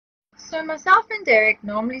So myself and Derek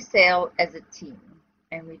normally sail as a team,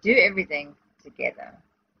 and we do everything together.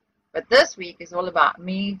 But this week is all about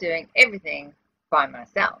me doing everything by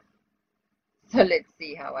myself. So let's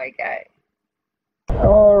see how I go.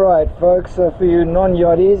 Alright folks, so for you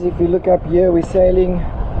non-yachties, if you look up here, we're sailing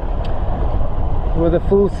with a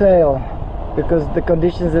full sail because the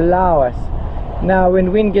conditions allow us. Now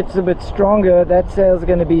when wind gets a bit stronger, that sail's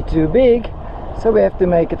going to be too big, so we have to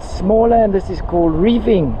make it smaller, and this is called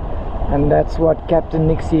reefing, and that's what Captain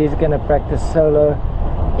Nixie is going to practice solo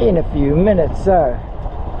in a few minutes. So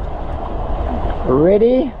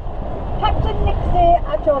ready? Captain Nixie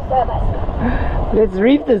at your service. Let's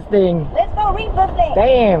reef this thing. Let's go reef this thing.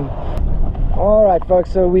 Damn. Alright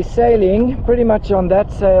folks, so we're sailing pretty much on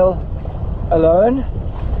that sail alone.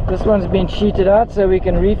 This one's been sheeted out so we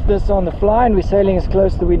can reef this on the fly, and we're sailing as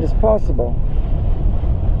close to the wind as possible.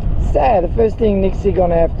 So the first thing Nixie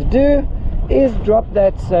gonna have to do is drop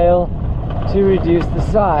that sail to reduce the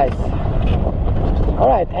size.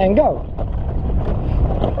 Alright, and go.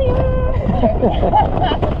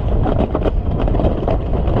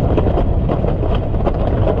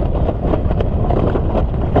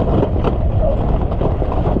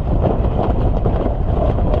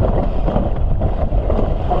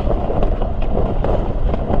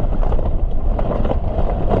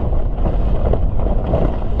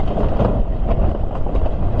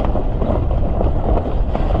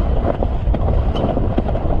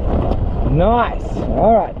 Nice.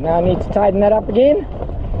 Alright, now I need to tighten that up again.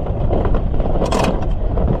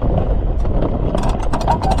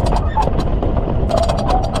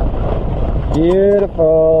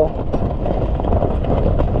 Beautiful.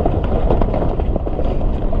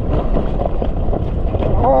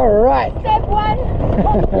 Alright. Step one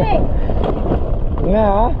complete.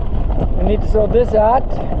 Now, I need to sort this out.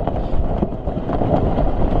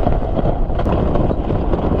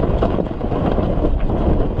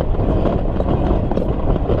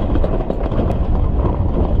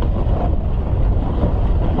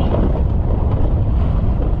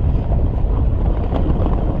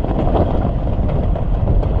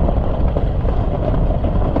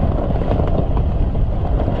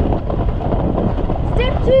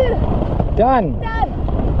 Done.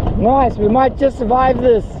 Done. Nice, we might just survive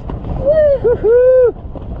this. Woo.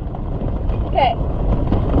 Okay.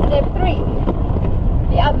 Step 3.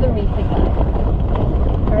 The other reefing line.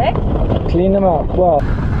 Correct? Clean them up. Well.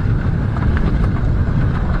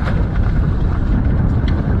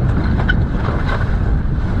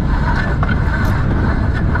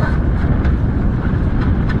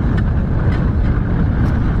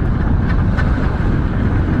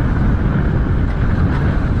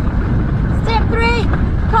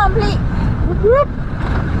 Complete.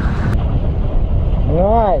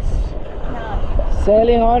 Nice.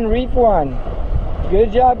 Sailing on reef 1.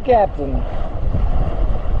 Good job, Captain.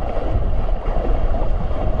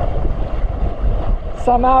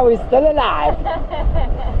 Somehow we're still alive.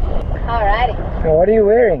 Alrighty. What are you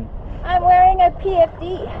wearing? I'm wearing a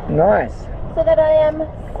PFD. Nice. So that I am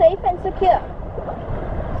safe and secure.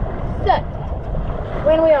 So,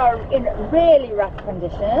 when we are in really rough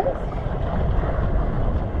conditions,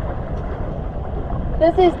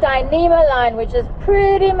 this is Dyneema line, which is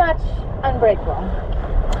pretty much unbreakable.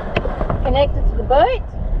 Connected to the boat.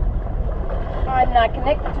 I'm now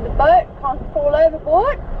connected to the boat, can't fall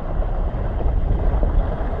overboard.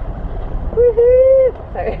 Woohoo!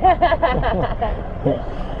 Sorry.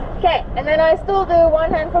 Okay, and then I still do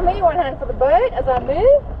one hand for me, one hand for the boat as I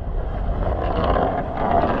move.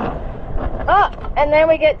 Oh, and then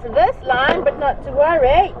we get to this line, but not to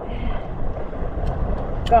worry.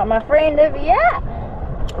 Got my friend over here.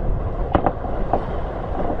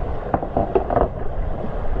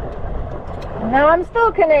 Now I'm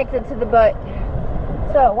still connected to the boat.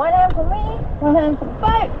 So one hand for me, one hand for the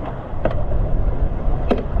boat.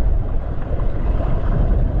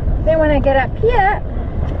 Then when I get up here,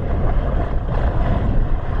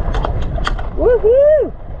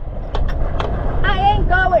 woohoo! I ain't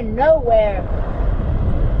going nowhere.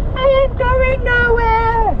 I ain't going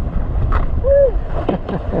nowhere. Woo.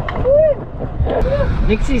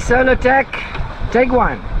 Nixie solo tack, take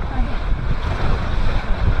 1.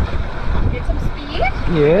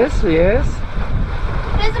 Yes, yes.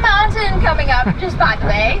 There's a mountain coming up, just by the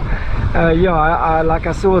way. Yeah,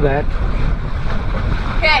 I saw that.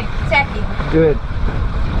 Okay, exactly. Good.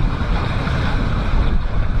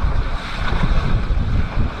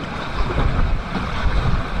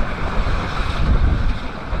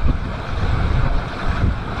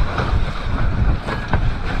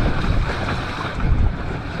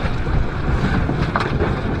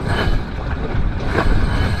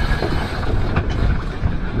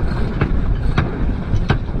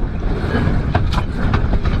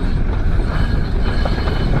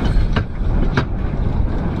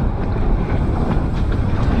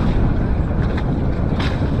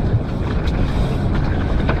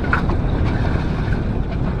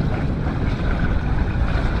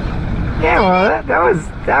 Yeah, well,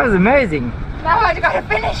 that was amazing. Now I gotta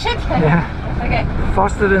finish it. Yeah. Okay.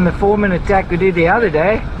 Faster than the 4-minute tack we did the other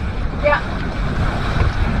day. Yeah.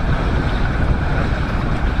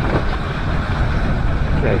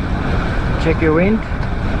 Okay. Check your wind.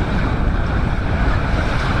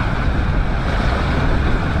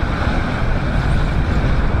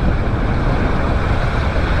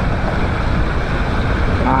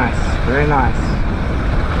 Nice, very nice.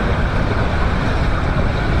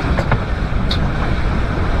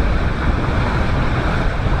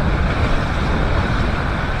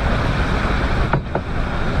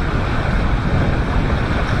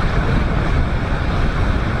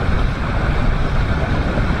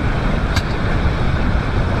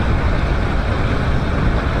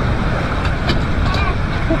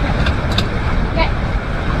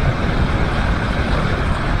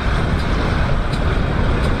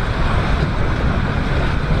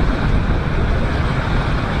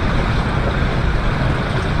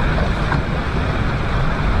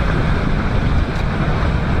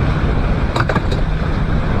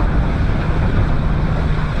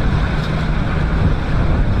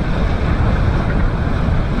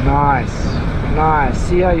 Nice, nice.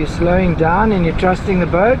 See how you're slowing down and you're trusting the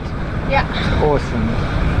boat? Yeah. Awesome.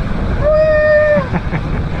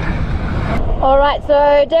 Alright,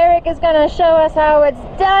 so Derek is going to show us how it's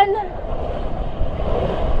done.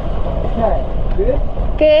 Okay, good?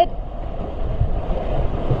 Good.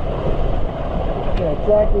 Okay,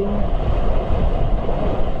 tracking.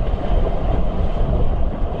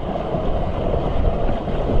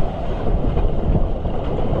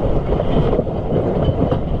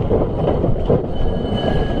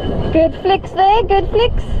 Good flicks there, good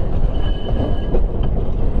flicks.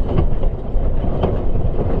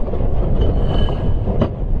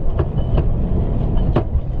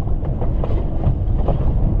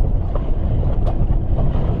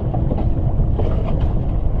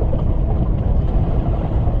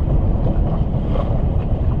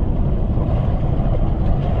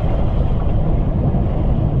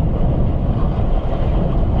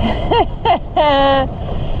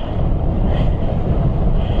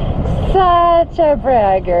 Such a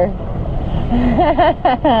bragger.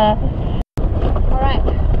 Alright,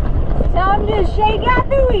 it's time to shake out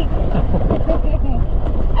the week.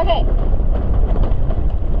 Okay.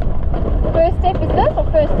 First step is this or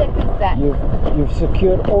first step is that? You've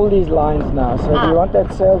secured all these lines now, so do you want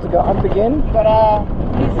that sail to go up again? You gotta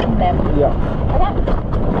loosen them. Yeah. Okay.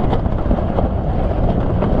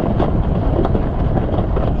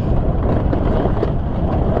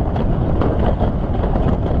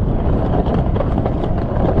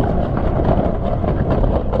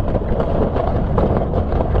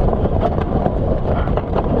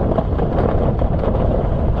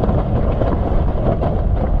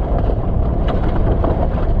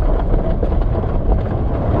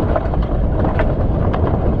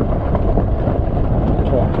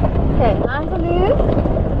 Okay, arms are loose.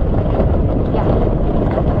 Yeah.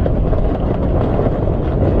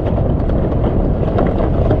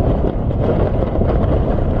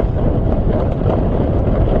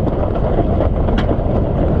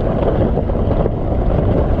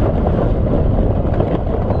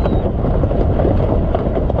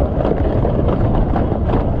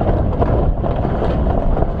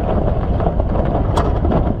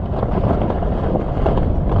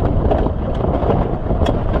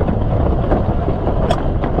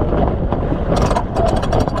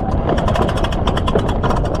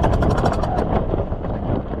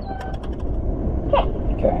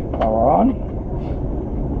 Okay, power on.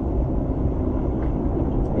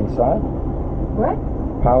 Inside. What?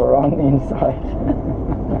 Power on inside.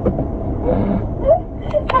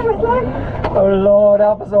 I was like, Oh Lord,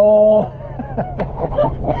 help us all. I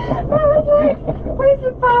was like, where's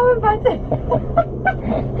the power button?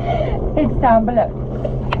 It's down below.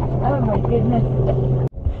 Oh my goodness.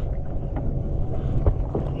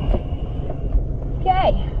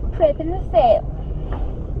 Okay, prepping the sail.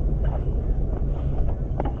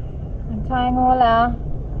 I'm tying all our,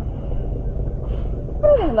 what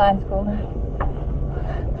are these lines called?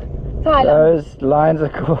 Tie lines. Those lines are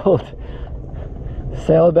called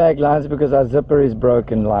sailbag lines because our zipper is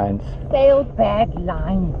broken lines. Sail bag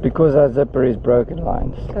lines. Because our zipper is broken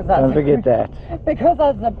lines. Because our Don't forget zipper- that. Because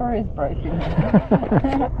our zipper is broken.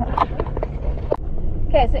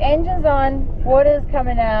 Okay, so engine's on, water's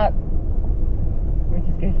coming out. Which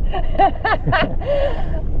is good.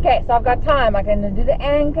 Okay, so I've got time. I can do the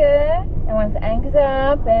anchor, and once the anchor's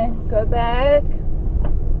up, then go back,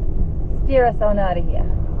 steer us on out of here.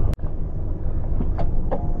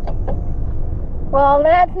 Well,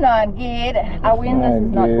 that's not good. Our windlass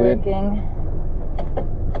is not good. working.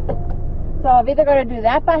 So I've either got to do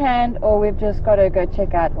that by hand or we've just got to go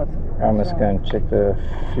check out what's I'm just going to check the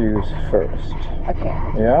fuse first. Okay.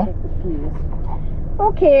 Yeah? Check the fuse.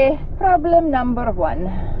 Okay, problem number 1.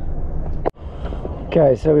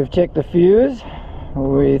 Okay, so we've checked the fuse.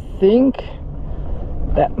 We think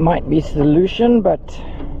that might be solution, but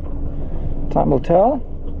time will tell.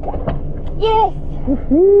 Yes!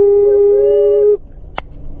 Woohoo!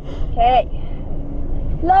 Okay.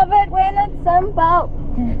 Love it when it's simple.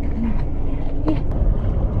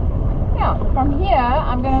 Yeah, from here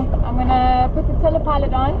I'm gonna put the tiller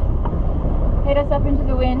pilot on, head us up into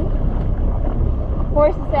the wind,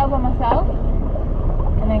 hoist the sail by myself,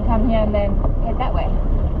 and then come here and then head that way.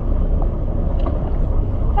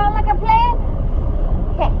 Sound like a plan?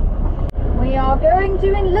 Okay. We are going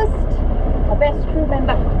to enlist our best crew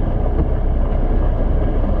member.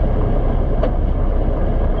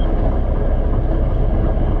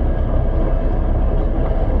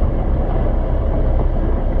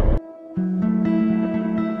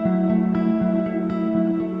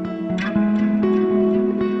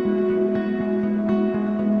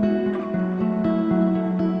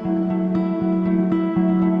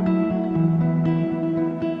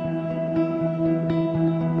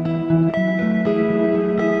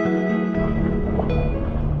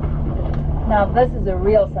 Now this is a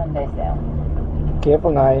real Sunday sail.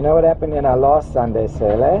 Careful now, you know what happened in our last Sunday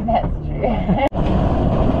sail, eh? That's true.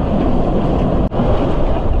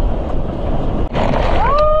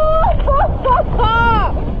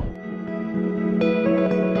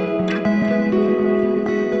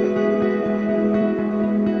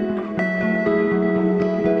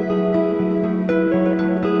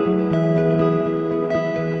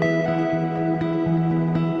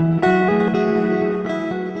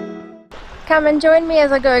 Come and join me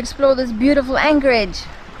as I go explore this beautiful anchorage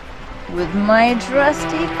with my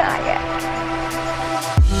trusty kayak.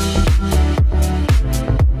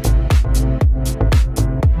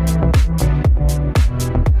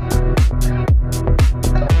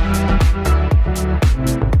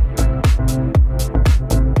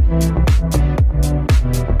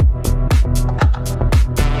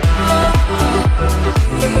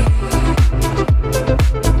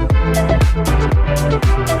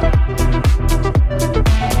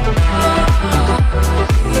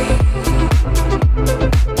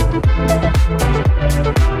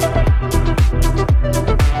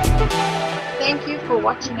 Thank you for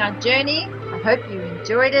watching our journey. I hope you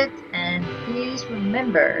enjoyed it, and please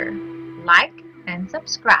remember, like and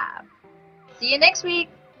subscribe. See you next week.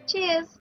 Cheers.